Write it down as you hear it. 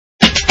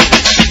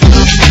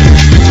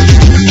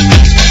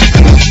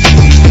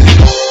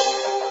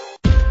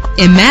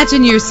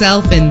Imagine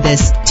yourself in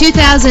this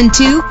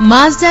 2002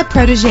 Mazda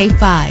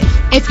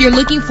Protege5. If you're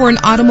looking for an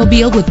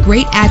automobile with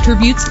great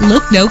attributes,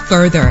 look no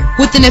further.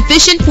 With an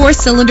efficient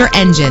 4-cylinder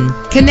engine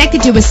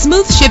connected to a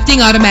smooth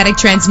shifting automatic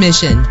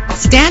transmission,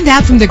 stand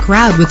out from the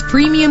crowd with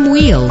premium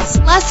wheels.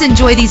 Plus,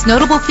 enjoy these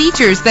notable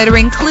features that are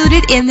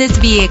included in this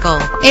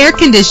vehicle: air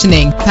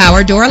conditioning,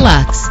 power door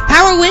locks,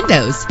 power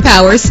windows,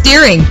 power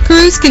steering,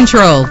 cruise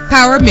control,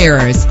 power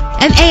mirrors,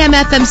 an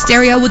AM/FM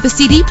stereo with a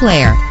CD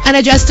player, an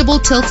adjustable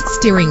tilt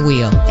steering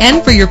wheel.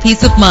 And for your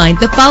peace of mind,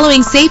 the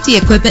following safety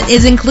equipment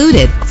is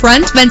included: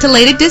 front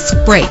ventilated disc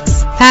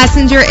brakes,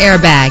 passenger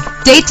airbag,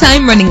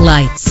 daytime running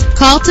lights.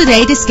 Call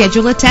today to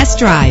schedule a test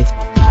drive.